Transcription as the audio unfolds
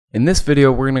In this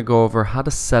video, we're going to go over how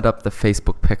to set up the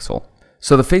Facebook Pixel.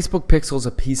 So the Facebook Pixel is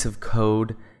a piece of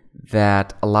code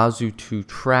that allows you to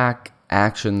track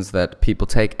actions that people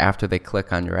take after they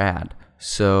click on your ad.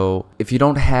 So if you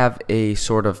don't have a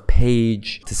sort of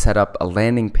page to set up a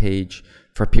landing page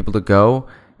for people to go,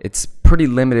 it's pretty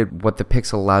limited what the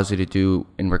Pixel allows you to do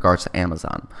in regards to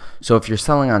Amazon. So if you're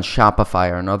selling on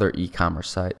Shopify or another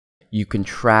e-commerce site, you can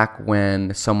track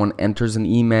when someone enters an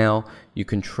email, you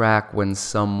can track when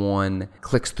someone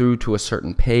clicks through to a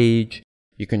certain page,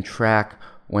 you can track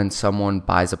when someone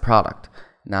buys a product.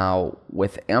 Now,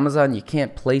 with Amazon, you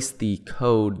can't place the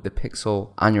code, the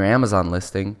Pixel, on your Amazon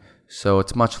listing, so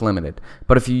it's much limited.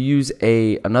 But if you use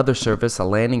another service, a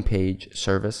landing page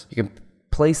service, you can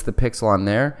place the Pixel on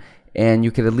there, and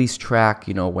you can at least track,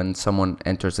 when someone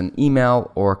enters an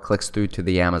email or clicks through to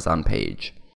the Amazon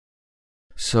page.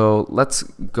 So let's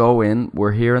go in.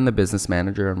 We're here in the Business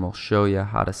Manager, and we'll show you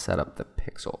how to set up the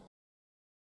Pixel.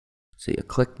 So you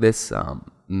click this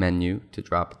menu to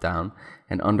drop it down,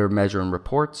 and under Measure and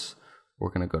Reports,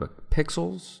 we're going to go to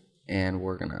Pixels, and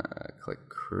we're going to click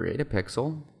Create a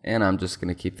Pixel, and I'm just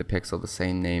going to keep the Pixel the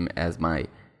same name as my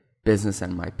business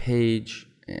and my page,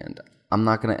 and I'm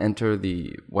not going to enter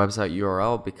the website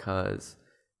URL because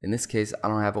in this case I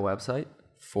don't have a website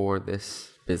for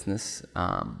this business.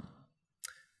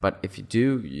 But if you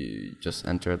do, you just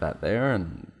enter that there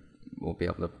and we'll be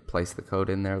able to place the code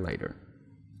in there later.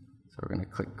 So we're going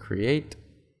to click Create,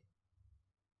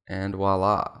 and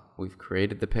voila, we've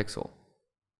created the Pixel.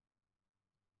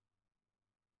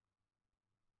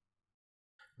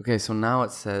 Okay, so now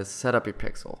it says set up your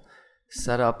Pixel.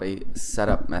 Set up a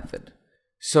setup method.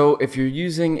 So if you're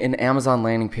using an Amazon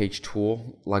landing page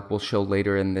tool, like we'll show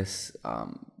later in this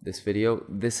video,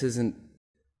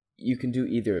 you can do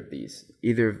either of these.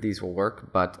 Either of these will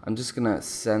work, but I'm just gonna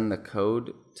send the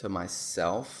code to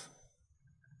myself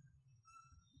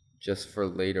just for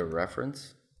later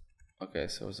reference. Okay,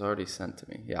 so it's already sent to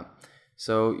me, yeah.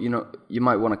 So, you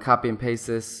might want to copy and paste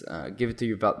this, give it to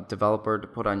your developer to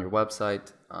put on your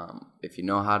website. If you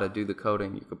know how to do the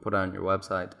coding, you could put it on your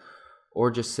website,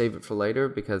 or just save it for later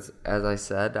because, as I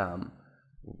said,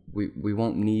 we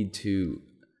won't need to,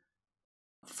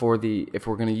 if we're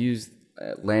going to use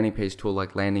a landing page tool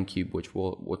like LandingCube, which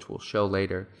we'll show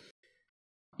later,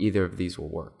 either of these will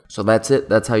work. So that's it.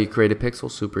 That's how you create a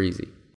Pixel. Super easy.